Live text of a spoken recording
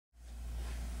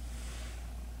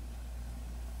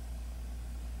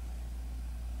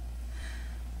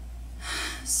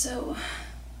So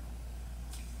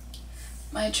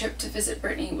my trip to visit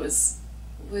Brittany was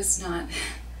not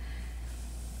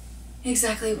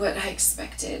exactly what I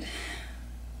expected.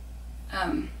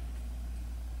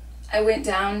 I went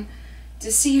down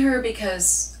to see her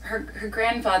because her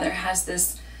grandfather has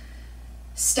this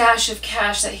stash of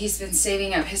cash that he's been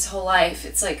saving up his whole life.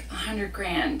 It's like 100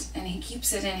 grand, and he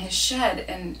keeps it in his shed.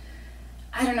 And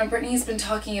I don't know, Brittany's been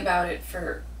talking about it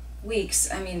for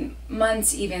weeks, I mean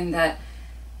months even, that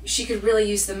she could really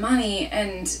use the money,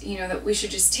 and you know, that we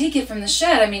should just take it from the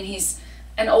shed. I mean, he's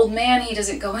an old man, he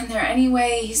doesn't go in there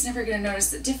anyway, he's never going to notice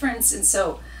the difference. And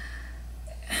so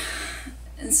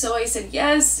I said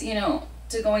yes, you know,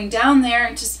 to going down there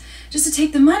and just to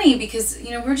take the money, because, you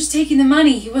know, we're just taking the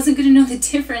money. He wasn't going to know the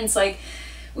difference. Like,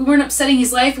 we weren't upsetting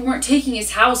his life, we weren't taking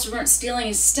his house, we weren't stealing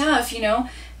his stuff, you know.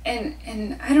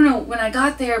 And I don't know, when I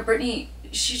got there, Brittany,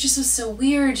 she just was so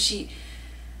weird. She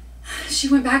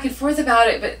went back and forth about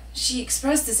it, but she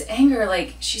expressed this anger.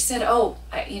 Like, she said, oh,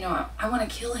 I want to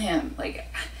kill him. Like,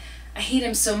 I hate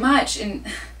him so much. And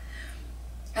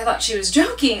I thought she was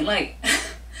joking. Like,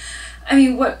 I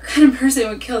mean, what kind of person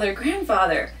would kill their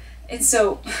grandfather? And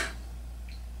so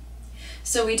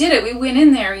we did it. We went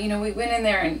in there, you know, and we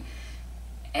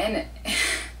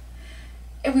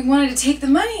wanted to take the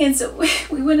money. And so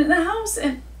we went in the house,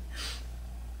 and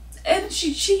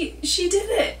she did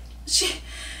it. She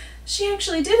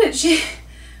actually did it.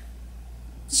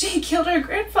 She killed her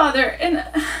grandfather, and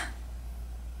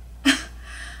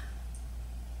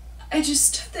I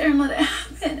just stood there and let it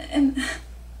happen, and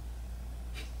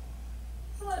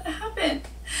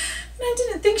I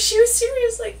didn't think she was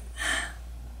serious. Like,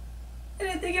 I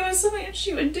didn't think it was something that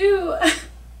she would do. And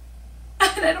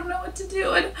I don't know what to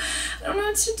do. I don't know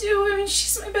what to do. I mean,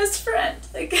 she's my best friend.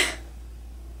 Like,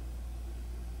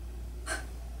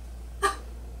 I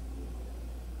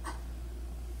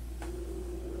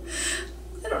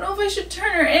don't know if I should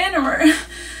turn her in or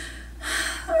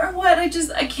what. I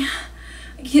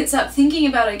can't stop thinking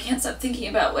about it. I can't stop thinking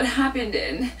about what happened,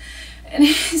 and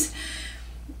his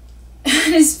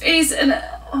face, and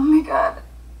oh my god,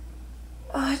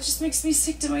 oh, it just makes me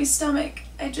sick to my stomach.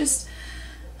 I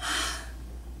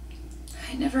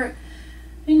never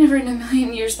in a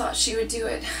million years thought she would do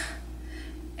it,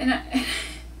 and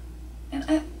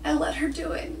I let her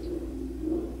do it.